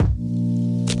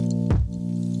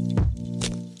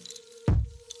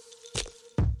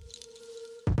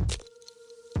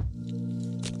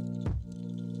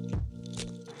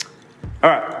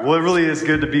Well, it really is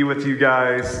good to be with you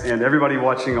guys and everybody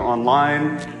watching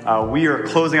online. We are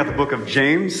closing out the book of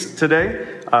James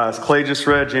today. As Clay just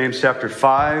read, James chapter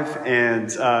 5. And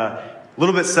a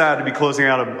little bit sad to be closing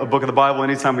out a book of the Bible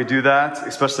anytime we do that,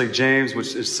 especially James,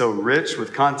 which is so rich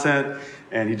with content.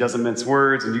 And he doesn't mince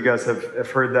words. And you guys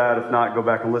have heard that. If not, go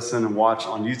back and listen and watch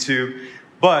on YouTube.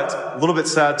 But a little bit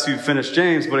sad to finish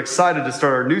James, but excited to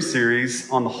start our new series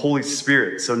on the Holy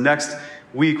Spirit. So next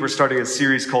week, we're starting a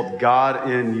series called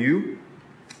God in You.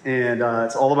 And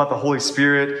it's all about the Holy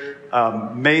Spirit.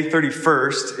 May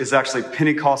 31st is actually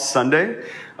Pentecost Sunday,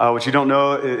 which you don't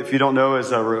know, if you don't know,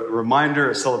 is a reminder,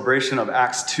 a celebration of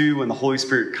Acts 2 when the Holy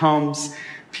Spirit comes.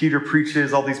 Peter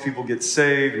preaches, all these people get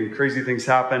saved, and crazy things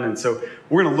happen. And so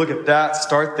we're going to look at that,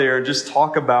 start there, and just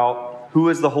talk about who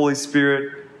is the Holy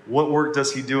Spirit, what work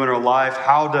does he do in our life,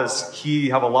 how does he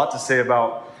have a lot to say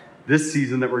about this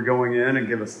season that we're going in, and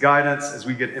give us guidance as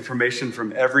we get information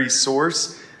from every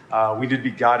source. We need to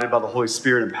be guided by the Holy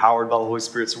Spirit, empowered by the Holy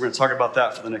Spirit. So we're going to talk about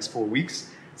that for the next 4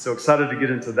 weeks. So excited to get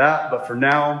into that. But for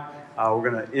now, we're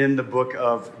going to end the book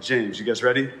of James. You guys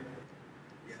ready?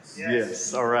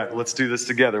 Yes. All right. Let's do this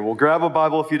together. We'll grab a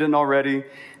Bible if you didn't already.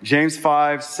 James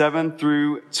 5, 7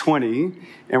 through 20.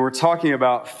 And we're talking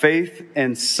about faith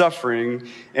and suffering.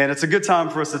 And it's a good time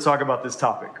for us to talk about this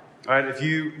topic. All right, if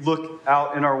you look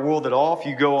out in our world at all, if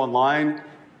you go online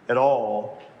at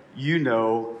all, you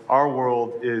know our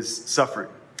world is suffering.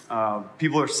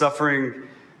 People are suffering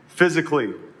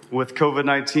physically with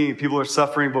COVID-19. People are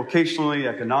suffering vocationally,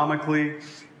 economically.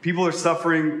 People are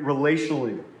suffering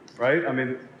relationally, right? I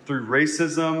mean, through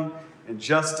racism,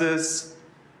 injustice,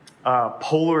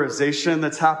 polarization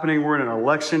that's happening. We're in an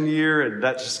election year, and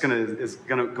that's just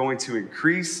going to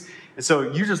increase. And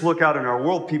so you just look out in our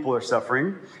world, people are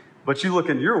suffering. But you look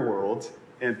in your world,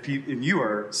 and you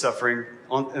are suffering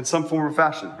in some form or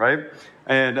fashion, right?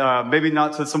 And maybe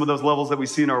not to some of those levels that we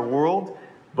see in our world,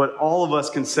 but all of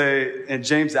us can say, and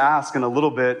James asked in a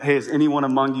little bit, hey, is anyone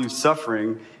among you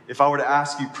suffering? If I were to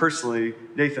ask you personally,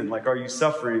 Nathan, are you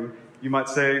suffering? You might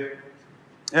say,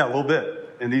 yeah, a little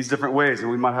bit in these different ways. And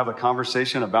we might have a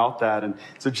conversation about that. And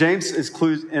so James is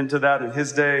clued into that in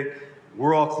his day.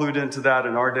 We're all clued into that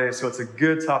in our day. So it's a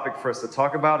good topic for us to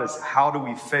talk about is how do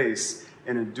we face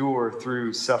and endure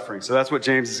through suffering. So that's what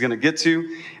James is going to get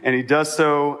to. And he does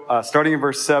so starting in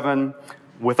verse 7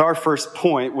 with our first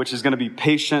point, which is going to be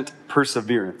patient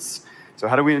perseverance. So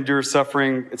how do we endure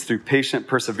suffering? It's through patient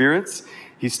perseverance.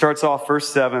 He starts off verse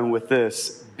 7 with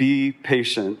this, be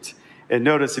patient. And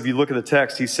notice if you look at the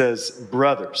text, he says,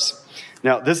 brothers.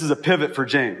 Now, this is a pivot for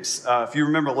James. If you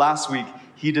remember last week,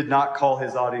 he did not call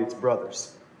his audience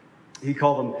brothers. He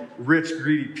called them rich,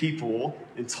 greedy people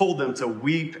and told them to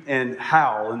weep and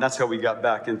howl. And that's how we got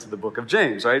back into the book of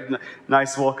James, right?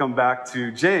 Nice welcome back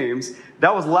to James.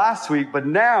 That was last week, but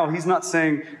now he's not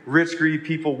saying rich, greedy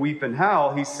people weep and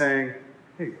howl. He's saying,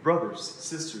 hey, brothers,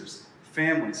 sisters,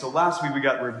 family. So last week we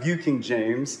got rebuking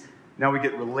James. Now we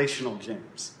get relational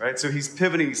James, right? So he's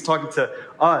pivoting. He's talking to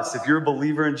us, if you're a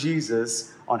believer in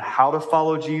Jesus, on how to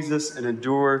follow Jesus and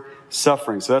endure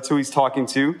suffering. So that's who he's talking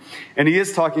to. And he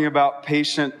is talking about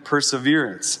patient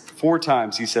perseverance. 4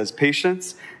 times he says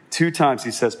patience. 2 times he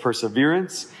says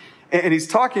perseverance. And he's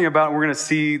talking about, we're going to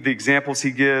see the examples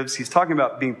he gives. He's talking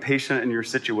about being patient in your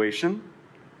situation.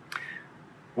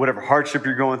 Whatever hardship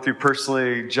you're going through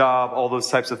personally, job, all those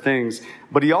types of things.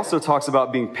 But he also talks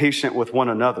about being patient with one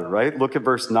another, right? Look at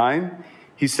verse 9.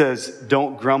 He says,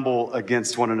 don't grumble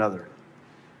against one another.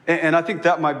 And I think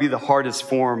that might be the hardest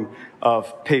form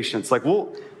of patience.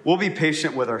 We'll be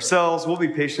patient with ourselves. We'll be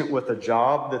patient with a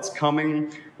job that's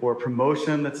coming or a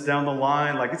promotion that's down the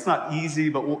line. It's not easy,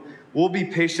 but we'll be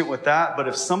patient with that. But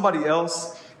if somebody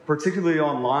else, particularly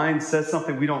online, says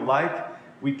something we don't like,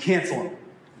 we cancel them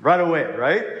right away,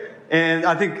 right? And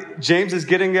I think James is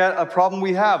getting at a problem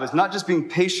we have. It's not just being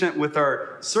patient with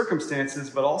our circumstances,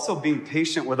 but also being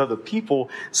patient with other people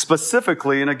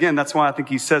specifically. And again, that's why I think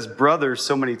he says brothers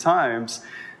so many times,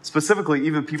 specifically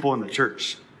even people in the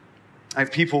church. I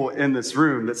have people in this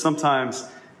room that sometimes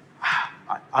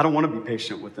I don't want to be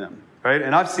patient with them, right?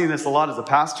 And I've seen this a lot as a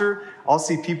pastor. I'll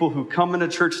see people who come into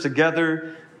church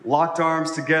together, locked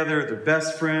arms together, they're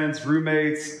best friends,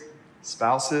 roommates,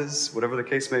 spouses, whatever the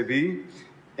case may be.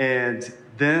 And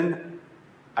then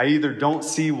I either don't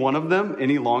see one of them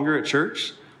any longer at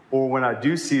church, or when I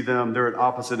do see them, they're at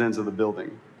opposite ends of the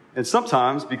building. And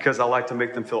sometimes, because I like to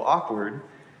make them feel awkward,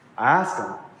 I ask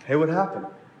them, hey, what happened?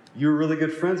 You were really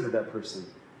good friends with that person.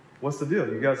 What's the deal?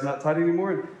 You guys not tight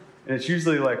anymore? And it's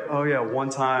usually like, oh yeah, one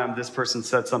time this person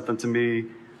said something to me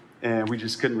and we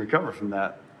just couldn't recover from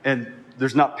that. And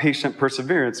there's not patient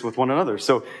perseverance with one another.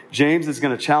 So James is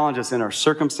going to challenge us in our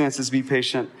circumstances, be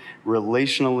patient,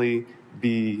 relationally,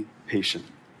 be patient.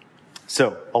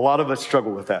 So a lot of us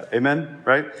struggle with that. Amen?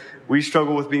 Right? We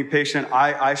struggle with being patient.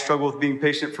 I struggle with being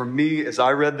patient. For me, as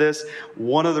I read this,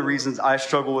 one of the reasons I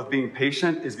struggle with being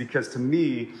patient is because to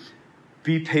me,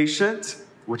 be patient,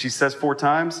 which he says 4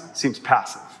 times, seems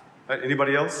passive. Right?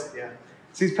 Anybody else? Yeah.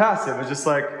 Seems passive. It's just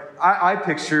like, I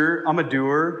picture, I'm a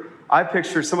doer. I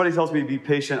picture, somebody tells me to be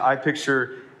patient. I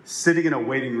picture sitting in a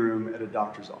waiting room at a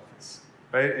doctor's office,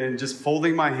 right? And just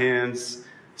folding my hands,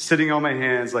 sitting on my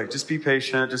hands, like, just be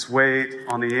patient, just wait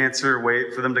on the answer,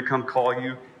 wait for them to come call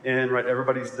you in, right?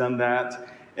 Everybody's done that.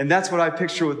 And that's what I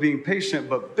picture with being patient,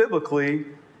 but biblically,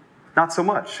 not so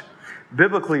much.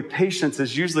 Biblically, patience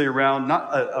is usually around not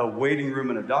a waiting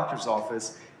room in a doctor's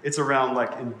office, it's around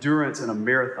like endurance in a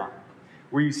marathon,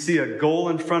 where you see a goal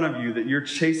in front of you that you're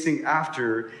chasing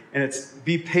after, and it's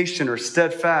be patient or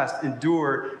steadfast,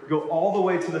 endure, go all the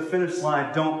way to the finish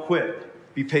line, don't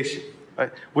quit, be patient.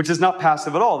 Right? Which is not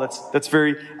passive at all. That's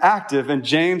very active. And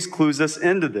James clues us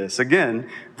into this. Again,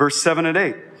 verse 7 and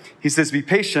 8. He says, be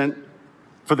patient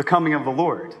for the coming of the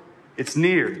Lord. It's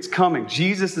near. It's coming.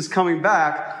 Jesus is coming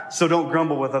back, so don't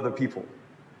grumble with other people.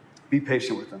 Be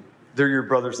patient with them. They're your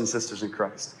brothers and sisters in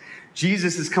Christ.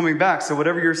 Jesus is coming back, so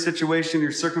whatever your situation,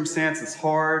 your circumstance is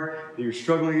hard, that you're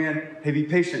struggling in, hey, be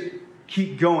patient.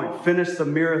 Keep going. Finish the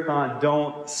marathon.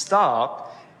 Don't stop.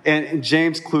 And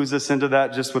James clues us into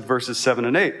that just with verses 7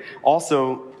 and 8.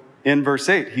 Also, in verse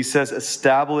 8, he says,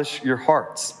 establish your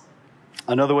hearts.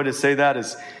 Another way to say that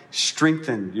is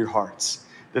strengthen your hearts.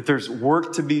 That there's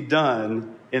work to be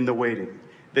done in the waiting.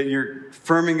 That you're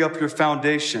firming up your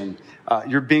foundation.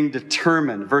 You're being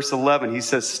determined. Verse 11, he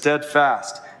says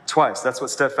steadfast twice. That's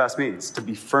what steadfast means. To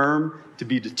be firm, to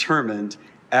be determined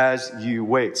as you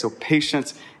wait. So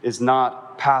patience is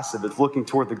not passive. It's looking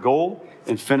toward the goal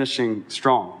and finishing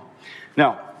strong.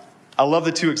 Now, I love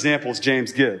the 2 examples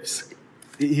James gives.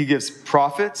 He gives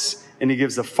prophets and he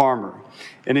gives a farmer.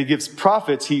 And he gives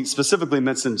prophets, he specifically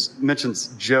mentions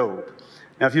Job.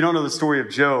 Now, if you don't know the story of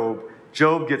Job,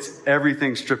 Job gets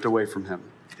everything stripped away from him.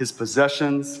 His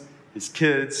possessions, his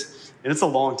kids, and it's a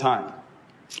long time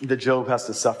that Job has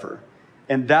to suffer.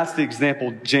 And that's the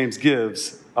example James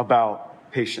gives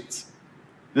about patience.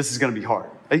 This is going to be hard.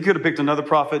 He could have picked another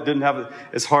prophet, didn't have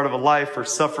as hard of a life or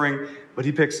suffering, but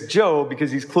he picks Job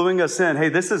because he's cluing us in. Hey,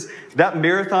 that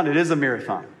marathon, it is a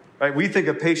marathon, right? We think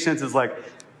of patience as like,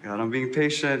 God, I'm being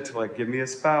patient, like, give me a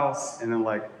spouse. And then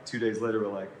like 2 days later,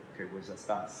 we're like, okay, where's that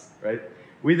spouse, right?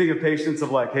 We think of patience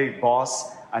of like, hey,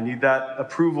 boss, I need that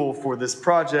approval for this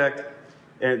project.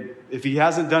 And if he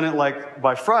hasn't done it like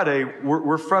by Friday,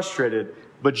 we're frustrated.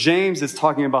 But James is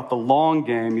talking about the long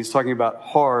game. He's talking about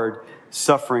hard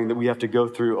suffering that we have to go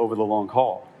through over the long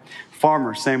haul.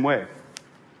 Farmers, same way.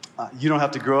 You don't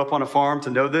have to grow up on a farm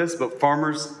to know this, but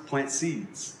farmers plant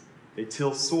seeds. They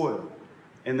till soil.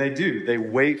 And they do. They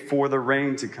wait for the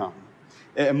rain to come.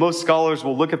 And most scholars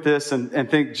will look at this and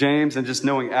think James, and just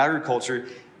knowing agriculture,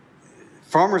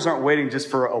 farmers aren't waiting just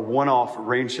for a one-off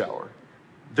rain shower.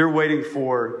 They're waiting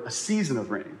for a season of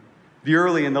rain, the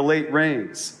early and the late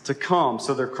rains to come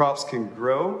so their crops can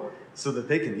grow so that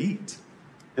they can eat.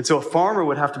 And so a farmer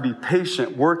would have to be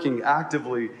patient, working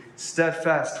actively,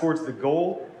 steadfast towards the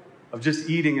goal of just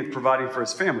eating and providing for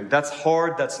his family. That's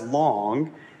hard, that's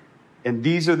long, and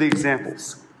these are the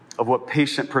examples of what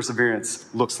patient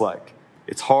perseverance looks like.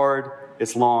 It's hard,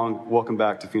 it's long. Welcome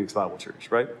back to Phoenix Bible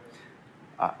Church, right?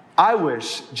 I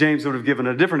wish James would have given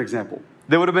a different example.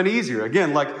 That would have been easier.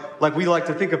 Again, like we like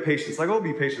to think of patience, like, oh,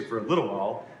 be patient for a little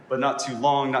while, but not too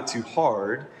long, not too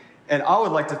hard. And I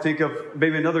would like to think of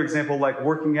maybe another example like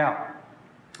working out.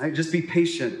 Right? Just be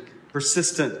patient,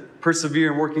 persistent,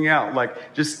 persevere in working out.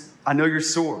 Like, just, I know you're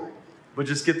sore, but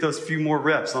just get those few more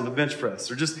reps on the bench press,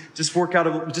 or just work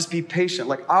out, just be patient.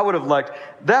 Like, I would have liked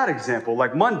that example.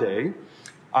 Like Monday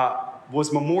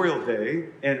was Memorial Day,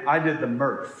 and I did the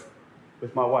Murph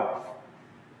with my wife,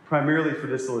 primarily for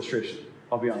this illustration,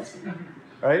 I'll be honest with you.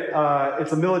 Right?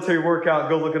 It's a military workout.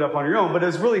 Go look it up on your own. But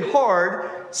it's really hard.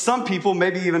 Some people,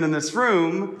 maybe even in this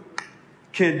room,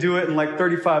 can do it in like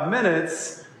 35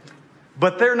 minutes,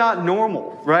 but they're not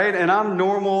normal, right? And I'm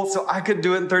normal, so I could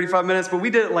do it in 35 minutes, but we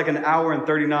did it like an hour and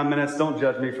 39 minutes. Don't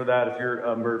judge me for that if you're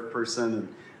a Murph person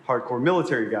and hardcore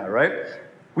military guy, right?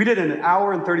 We did it in an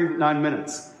hour and 39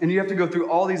 minutes, and you have to go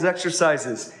through all these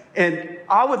exercises. And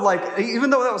I would like, even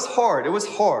though that was hard, it was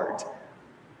hard,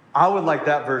 I would like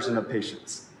that version of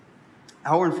patience.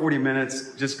 Hour and 40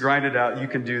 minutes, just grind it out. You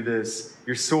can do this.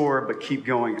 You're sore, but keep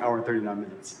going, hour and 39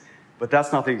 minutes. But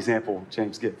that's not the example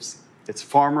James gives. It's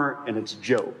farmer and it's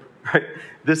Job. right?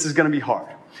 This is going to be hard.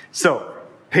 So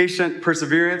patient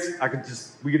perseverance,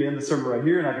 we could end the sermon right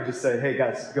here, and I could just say, hey,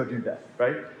 guys, go do that,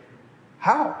 right?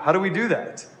 How? How do we do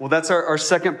that? Well, that's our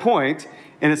second point,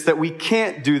 and it's that we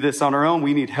can't do this on our own.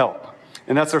 We need help.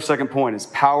 And that's our second point, is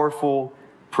powerful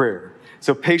prayer.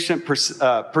 So patient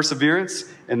perseverance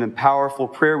and then powerful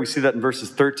prayer. We see that in verses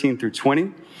 13 through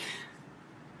 20.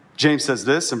 James says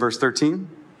this in verse 13.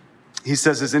 He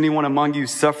says, is anyone among you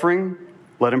suffering?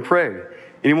 Let him pray.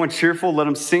 Anyone cheerful? Let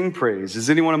him sing praise. Is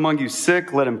anyone among you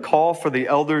sick? Let him call for the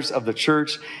elders of the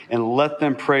church and let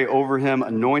them pray over him,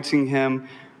 anointing him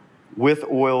with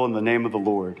oil in the name of the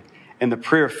Lord. And the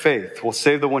prayer of faith will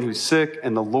save the one who's sick,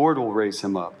 and the Lord will raise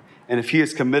him up. And if he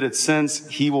has committed sins,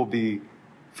 he will be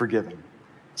forgiven.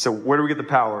 So where do we get the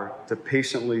power to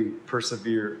patiently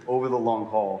persevere over the long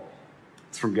haul?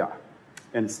 It's from God,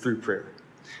 and it's through prayer.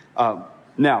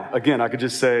 Now, again, I could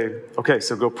just say, okay,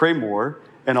 so go pray more.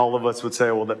 And all of us would say,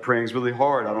 well, that praying is really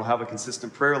hard. I don't have a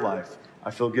consistent prayer life.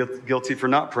 I feel guilty for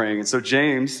not praying. And so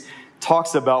James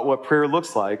talks about what prayer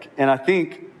looks like. And I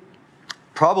think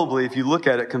probably, if you look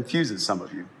at it, confuses some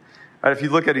of you. Right? If you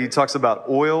look at it, he talks about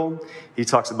oil. He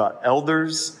talks about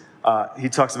elders. He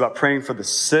talks about praying for the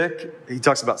sick. He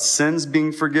talks about sins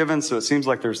being forgiven. So it seems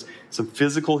like there's some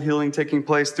physical healing taking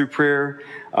place through prayer,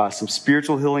 some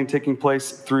spiritual healing taking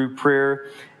place through prayer.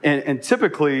 And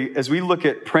typically, as we look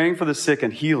at praying for the sick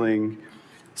and healing,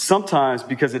 sometimes,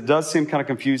 because it does seem kind of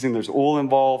confusing, there's oil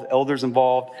involved, elders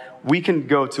involved, we can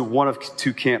go to one of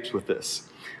two camps with this.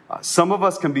 Some of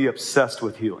us can be obsessed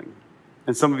with healing.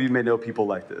 And some of you may know people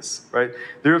like this, right?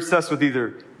 They're obsessed with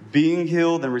either being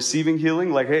healed and receiving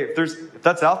healing. Like, hey, if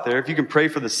that's out there, if you can pray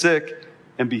for the sick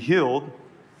and be healed,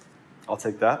 I'll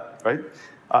take that, right?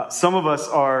 Some of us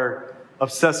are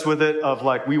obsessed with it of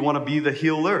like, we want to be the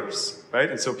healers, right?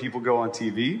 And so people go on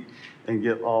TV and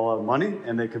get a lot of money,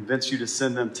 and they convince you to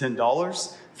send them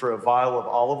 $10 for a vial of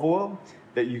olive oil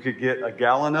that you could get a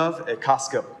gallon of at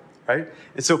Costco, right?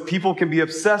 And so people can be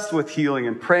obsessed with healing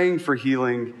and praying for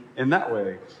healing in that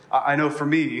way. I know for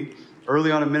me,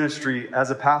 early on in ministry as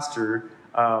a pastor,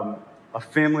 a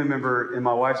family member in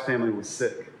my wife's family was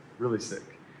sick, really sick.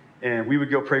 And we would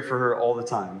go pray for her all the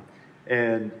time.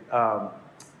 And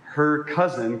her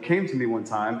cousin came to me one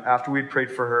time after we'd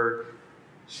prayed for her.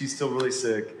 She's still really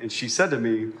sick. And she said to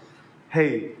me,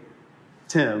 hey,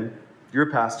 Tim, you're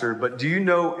a pastor, but do you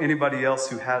know anybody else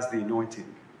who has the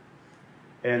anointing?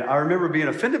 And I remember being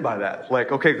offended by that.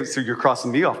 Like, okay, so you're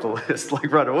crossing me off the list,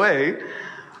 like right away.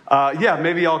 Yeah,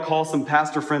 maybe I'll call some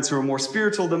pastor friends who are more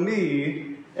spiritual than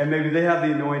me, and maybe they have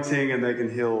the anointing and they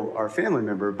can heal our family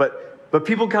member. But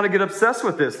people kind of get obsessed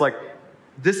with this. Like,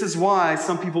 this is why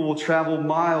some people will travel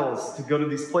miles to go to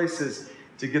these places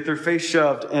to get their face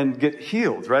shoved and get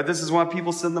healed, right? This is why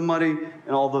people send the money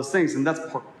and all those things. And that's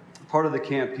part of the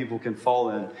camp people can fall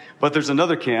in. But there's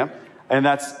another camp, and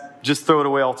that's just throw it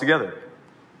away altogether.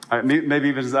 Maybe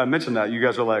even as I mentioned that, you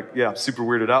guys are like, yeah, I'm super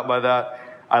weirded out by that.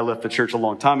 I left the church a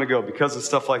long time ago because of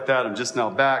stuff like that. I'm just now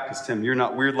back because, Tim, you're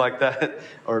not weird like that.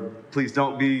 Or please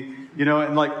don't be,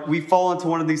 and like we fall into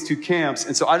one of these two camps.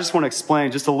 And so I just want to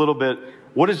explain just a little bit,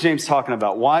 what is James talking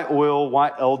about? Why oil?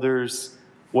 Why elders?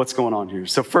 What's going on here?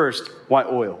 So first, why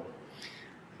oil?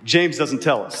 James doesn't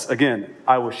tell us. Again,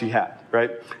 I wish he had,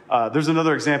 right? There's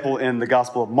another example in the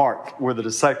Gospel of Mark where the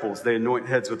disciples, they anoint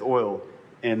heads with oil,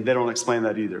 and they don't explain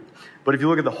that either. But if you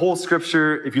look at the whole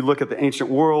scripture, if you look at the ancient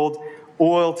world,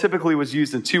 oil typically was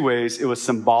used in two ways. It was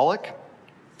symbolic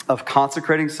of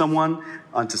consecrating someone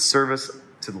unto service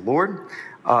to the Lord,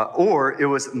 or it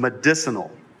was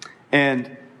medicinal.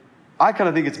 And I kind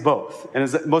of think it's both. And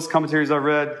as most commentaries I've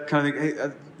read kind of think,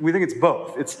 hey, we think it's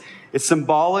both. It's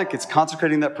symbolic. It's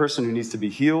consecrating that person who needs to be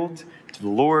healed to the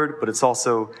Lord, but it's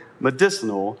also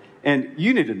medicinal. And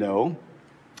you need to know,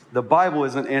 the Bible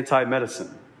isn't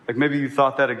anti-medicine. Like maybe you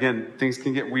thought that, again, things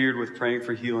can get weird with praying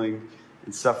for healing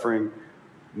and suffering.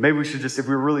 Maybe we should just, if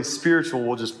we're really spiritual,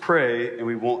 we'll just pray and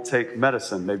we won't take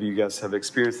medicine. Maybe you guys have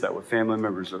experienced that with family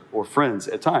members or friends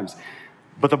at times.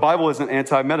 But the Bible isn't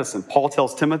anti-medicine. Paul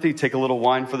tells Timothy, take a little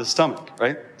wine for the stomach,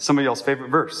 right? Some of y'all's favorite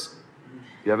verse.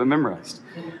 You have it memorized.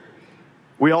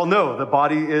 We all know the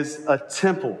body is a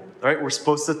temple, right? We're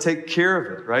supposed to take care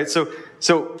of it, right? So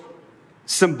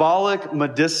symbolic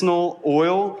medicinal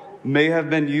oil may have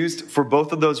been used for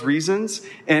both of those reasons,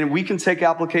 and we can take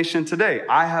application today.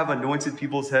 I have anointed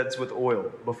people's heads with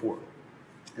oil before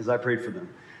as I prayed for them.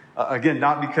 Again,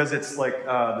 not because it's like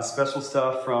the special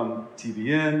stuff from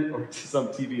TBN or some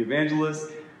TV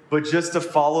evangelist, but just to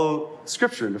follow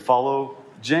Scripture and to follow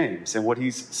James and what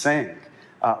he's saying.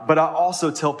 But I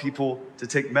also tell people to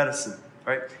take medicine,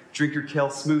 right? Drink your kale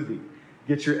smoothie.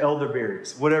 get your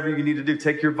elderberries, whatever you need to do.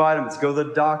 Take your vitamins, go to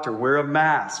the doctor, wear a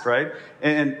mask, right?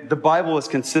 And the Bible is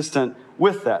consistent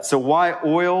with that. So why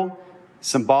oil?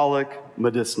 Symbolic,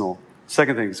 medicinal.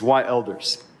 Second thing is why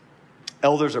elders?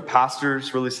 Elders are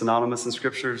pastors, really synonymous in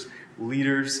scriptures,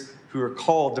 leaders who are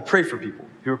called to pray for people,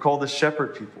 who are called to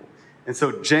shepherd people. And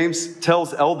so James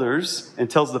tells elders and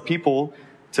tells the people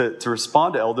to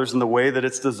respond to elders in the way that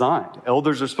it's designed.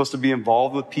 Elders are supposed to be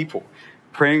involved with people,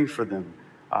 praying for them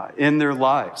in their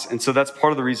lives. And so that's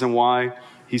part of the reason why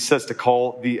he says to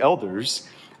call the elders,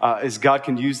 is God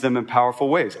can use them in powerful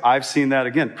ways. I've seen that,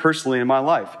 again, personally in my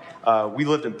life. We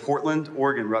lived in Portland,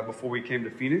 Oregon, right before we came to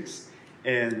Phoenix.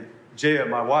 And Jaya,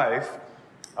 my wife,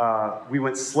 we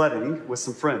went sledding with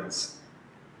some friends.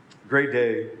 Great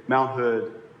day, Mount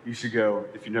Hood. You should go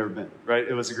if you've never been, right?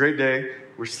 It was a great day.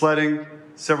 We're sledding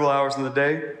several hours in the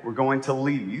day. We're going to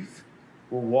leave.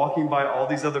 We're walking by all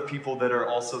these other people that are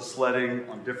also sledding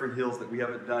on different hills that we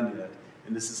haven't done yet.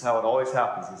 And this is how it always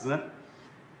happens, isn't it?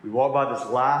 We walk by this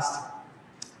last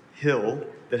hill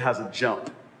that has a jump.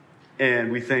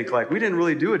 And we think, like, we didn't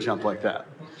really do a jump like that.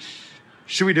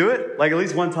 Should we do it? Like, at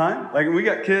least one time? Like, we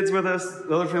got kids with us.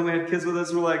 The other family had kids with us.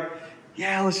 And we're like,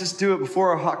 yeah, let's just do it before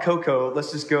our hot cocoa.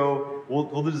 Let's just go.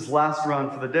 We'll do this last run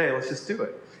for the day. Let's just do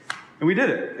it. And we did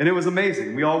it. And it was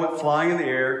amazing. We all went flying in the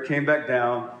air, came back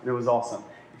down, and it was awesome.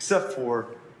 Except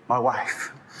for my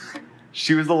wife.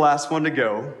 She was the last one to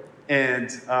go. And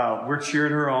we're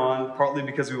cheering her on, partly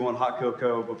because we want hot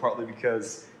cocoa, but partly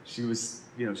because she was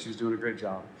doing a great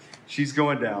job. She's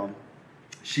going down.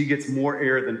 She gets more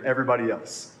air than everybody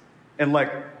else. And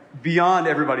like beyond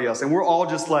everybody else. And we're all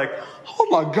just like, oh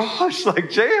my gosh, like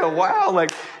Jaya, wow,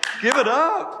 like give it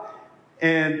up.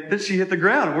 And then she hit the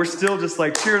ground. And we're still just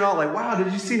like cheering on, like, wow,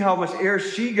 did you see how much air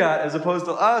she got as opposed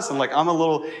to us? And like, I'm a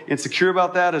little insecure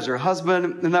about that as her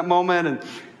husband in that moment.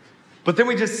 But then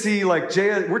we just see like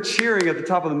Jaya, we're cheering at the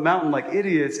top of the mountain like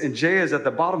idiots. And Jaya's at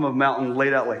the bottom of the mountain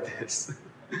laid out like this.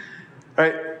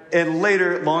 Right? And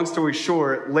later, long story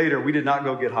short, we did not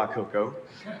go get hot cocoa.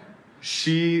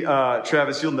 She,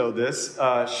 Travis, you'll know this.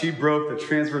 She broke the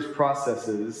transverse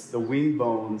processes, the wing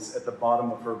bones at the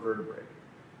bottom of her vertebrae.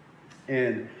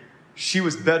 And she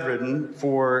was bedridden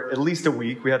for at least a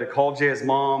week. We had to call Jaya's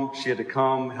mom. She had to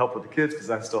come help with the kids because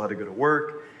I still had to go to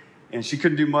work. And she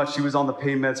couldn't do much. She was on the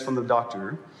pain meds from the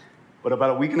doctor. But about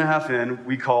a week and a half in,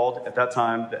 we called, at that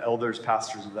time, the elders,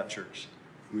 pastors of that church.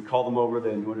 We called them over.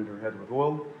 They anointed her head with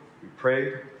oil. We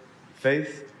prayed,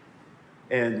 faith.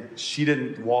 And she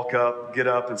didn't get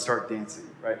up and start dancing,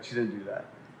 right? She didn't do that.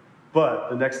 But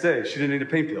the next day, she didn't need a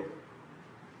pain pill.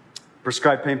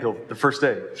 Prescribed pain pill the first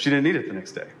day. She didn't need it the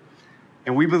next day.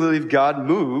 And we believe God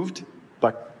moved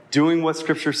by doing what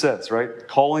Scripture says, right?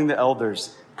 Calling the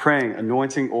elders, praying,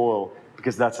 anointing oil,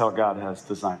 because that's how God has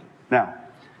designed it. Now,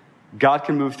 God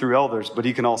can move through elders, but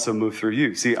he can also move through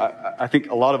you. See, I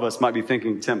think a lot of us might be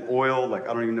thinking, Tim, oil, like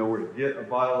I don't even know where to get a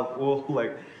vial of oil.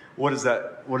 Like, what does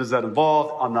that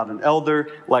involve? I'm not an elder.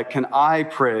 Like, can I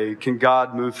pray? Can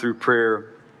God move through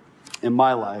prayer in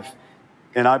my life?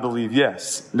 And I believe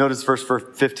yes. Notice verse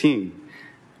 15.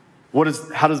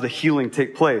 How does the healing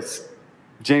take place?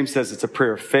 James says it's a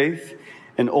prayer of faith,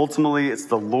 and ultimately it's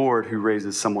the Lord who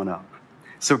raises someone up.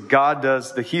 So God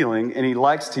does the healing, and he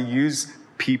likes to use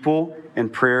people in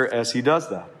prayer as he does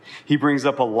that. He brings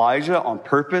up Elijah on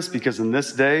purpose because in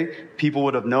this day, people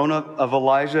would have known of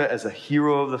Elijah as a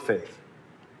hero of the faith.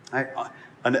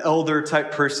 An elder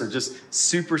type person, just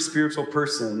super spiritual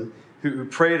person who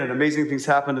prayed and amazing things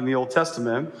happened in the Old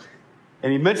Testament.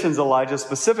 And he mentions Elijah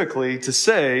specifically to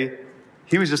say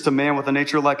he was just a man with a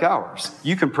nature like ours.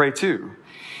 You can pray too.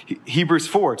 Hebrews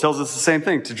 4 tells us the same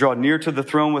thing, to draw near to the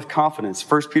throne with confidence.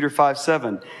 1 Peter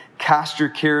 5:7, cast your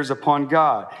cares upon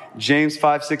God. James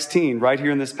 5:16, right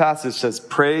here in this passage says,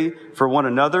 pray for one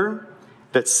another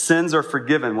that sins are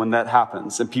forgiven when that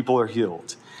happens and people are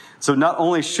healed. So not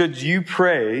only should you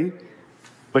pray,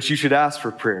 but you should ask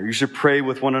for prayer. You should pray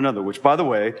with one another, which, by the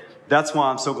way, that's why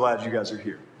I'm so glad you guys are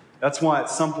here. That's why at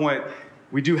some point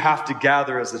we do have to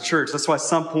gather as a church. That's why at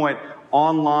some point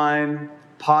online,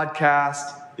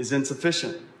 podcast is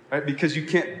insufficient, right? Because you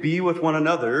can't be with one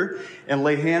another and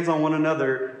lay hands on one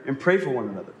another and pray for one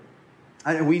another.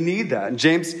 And we need that. And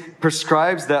James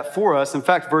prescribes that for us. In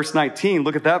fact, verse 19,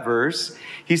 look at that verse.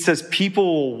 He says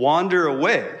people will wander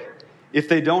away if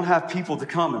they don't have people to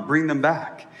come and bring them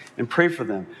back and pray for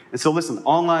them. And so listen,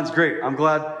 online's great. I'm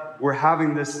glad we're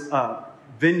having this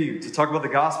venue to talk about the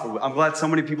gospel. I'm glad so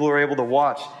many people are able to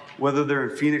watch, whether they're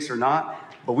in Phoenix or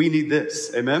not. But we need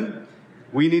this. Amen?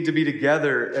 We need to be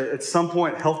together at some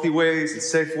point, healthy ways and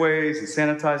safe ways and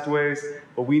sanitized ways.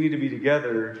 But we need to be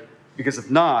together because if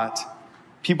not,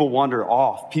 People wander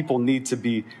off. People need to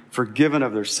be forgiven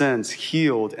of their sins,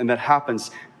 healed, and that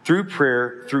happens through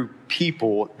prayer, through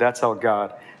people. That's how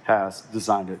God has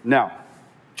designed it. Now,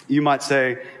 you might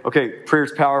say, okay,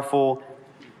 prayer's powerful.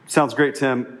 Sounds great,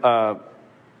 Tim.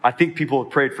 I think people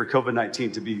have prayed for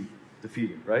COVID-19 to be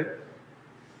defeated, right?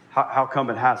 How come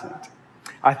it hasn't?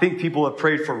 I think people have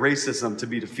prayed for racism to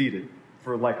be defeated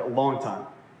for like a long time.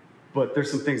 But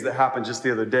there's some things that happened just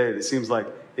the other day that seems like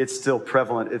it's still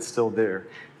prevalent, it's still there.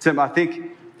 Tim, I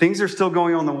think things are still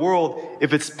going on in the world.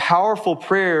 If it's powerful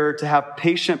prayer to have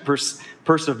patient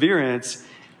perseverance,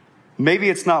 maybe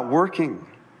it's not working,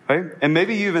 right? And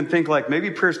maybe you even think like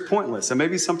maybe prayer's pointless. And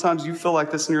maybe sometimes you feel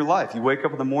like this in your life. You wake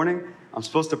up in the morning, I'm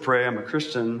supposed to pray, I'm a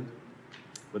Christian,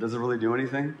 but does it really do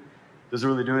anything? Does it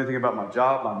really do anything about my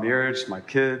job, my marriage, my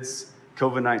kids,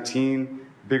 COVID-19,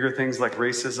 bigger things like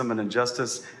racism and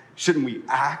injustice? Shouldn't we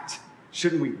act?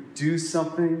 Shouldn't we do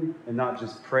something and not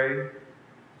just pray?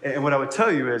 And what I would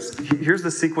tell you is, here's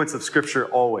the sequence of Scripture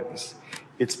always.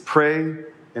 It's pray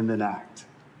and then act.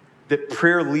 That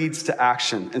prayer leads to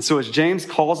action. And so as James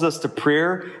calls us to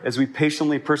prayer, as we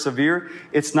patiently persevere,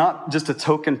 it's not just a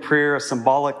token prayer, a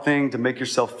symbolic thing to make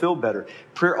yourself feel better.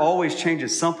 Prayer always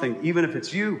changes something, even if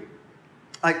it's you.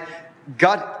 Like,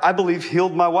 God, I believe,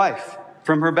 healed my wife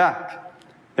from her back.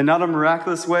 And not a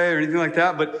miraculous way or anything like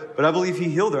that, but I believe he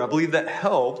healed her. I believe that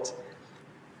helped.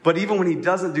 But even when he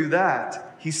doesn't do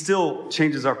that, he still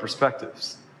changes our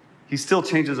perspectives. He still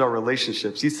changes our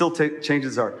relationships. He still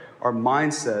changes our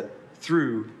mindset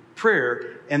through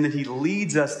prayer, and then he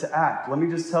leads us to act. Let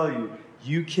me just tell you,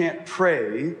 you can't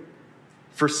pray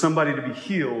for somebody to be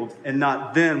healed and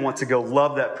not then want to go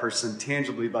love that person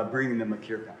tangibly by bringing them a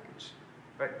care package,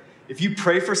 right? If you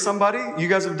pray for somebody, you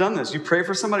guys have done this. You pray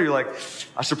for somebody, you're like,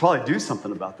 I should probably do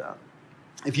something about that.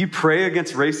 If you pray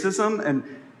against racism, and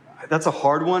that's a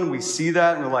hard one, we see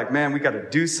that, and we're like, man, we got to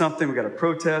do something, we got to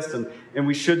protest, and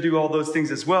we should do all those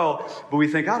things as well. But we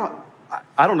think, I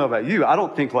don't know about you, I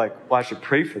don't think like, well, I should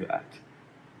pray for that.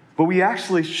 But we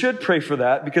actually should pray for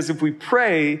that, because if we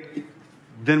pray,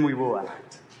 then we will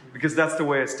act. Because that's the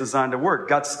way it's designed to work.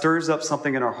 God stirs up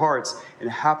something in our hearts, and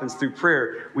it happens through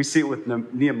prayer. We see it with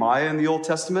Nehemiah in the Old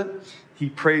Testament. He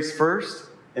prays first,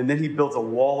 and then he builds a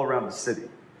wall around the city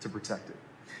to protect it.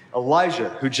 Elijah,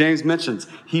 who James mentions,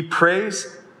 he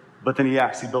prays, but then he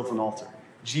acts. He builds an altar.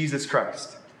 Jesus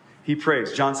Christ, he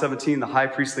prays. John 17, the high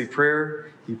priestly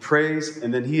prayer, he prays,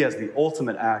 and then he has the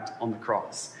ultimate act on the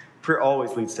cross. Prayer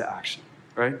always leads to action,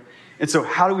 right? And so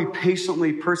how do we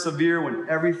patiently persevere when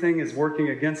everything is working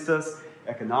against us,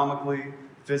 economically,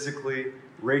 physically,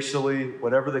 racially,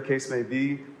 whatever the case may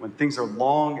be, when things are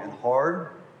long and hard?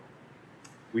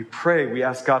 We pray, we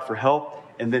ask God for help,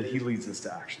 and then he leads us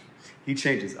to action. He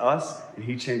changes us, and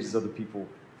he changes other people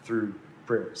through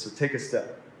prayer. So take a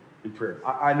step in prayer.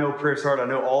 I know prayer's hard. I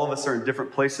know all of us are in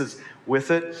different places with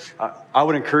it. I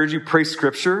would encourage you, pray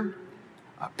Scripture.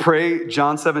 Pray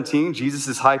John 17,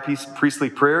 Jesus' high priestly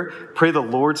prayer. Pray the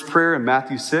Lord's Prayer in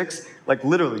Matthew 6. Like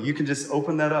literally, you can just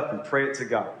open that up and pray it to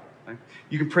God. Right?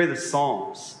 You can pray the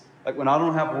Psalms. Like when I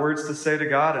don't have words to say to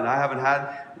God, and I haven't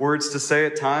had words to say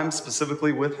at times,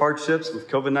 specifically with hardships, with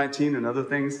COVID-19 and other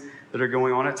things that are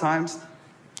going on at times,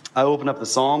 I open up the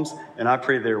Psalms and I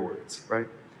pray their words, right?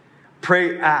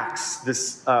 Pray Acts,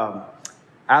 this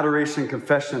adoration,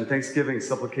 confession, thanksgiving,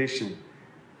 supplication.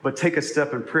 But take a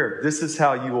step in prayer. This is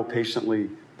how you will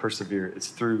patiently persevere. It's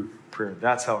through prayer.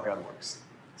 That's how God works.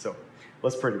 So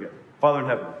let's pray together. Father in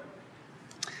heaven,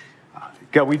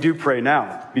 God, we do pray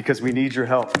now because we need your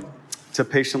help to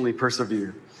patiently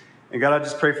persevere. And God, I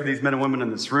just pray for these men and women in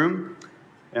this room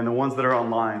and the ones that are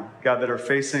online, God, that are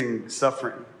facing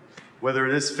suffering, whether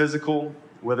it is physical,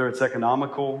 whether it's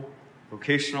economical,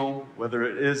 vocational, whether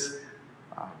it is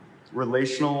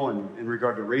relational in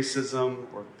regard to racism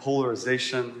or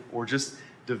polarization or just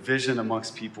division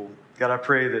amongst people. God, I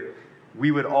pray that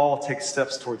we would all take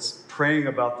steps towards praying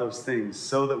about those things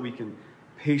so that we can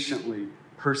patiently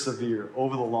persevere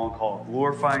over the long haul,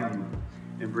 glorifying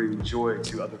you and bringing joy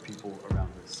to other people around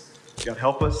us. God,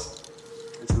 help us.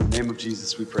 It's in the name of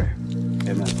Jesus we pray.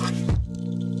 Amen.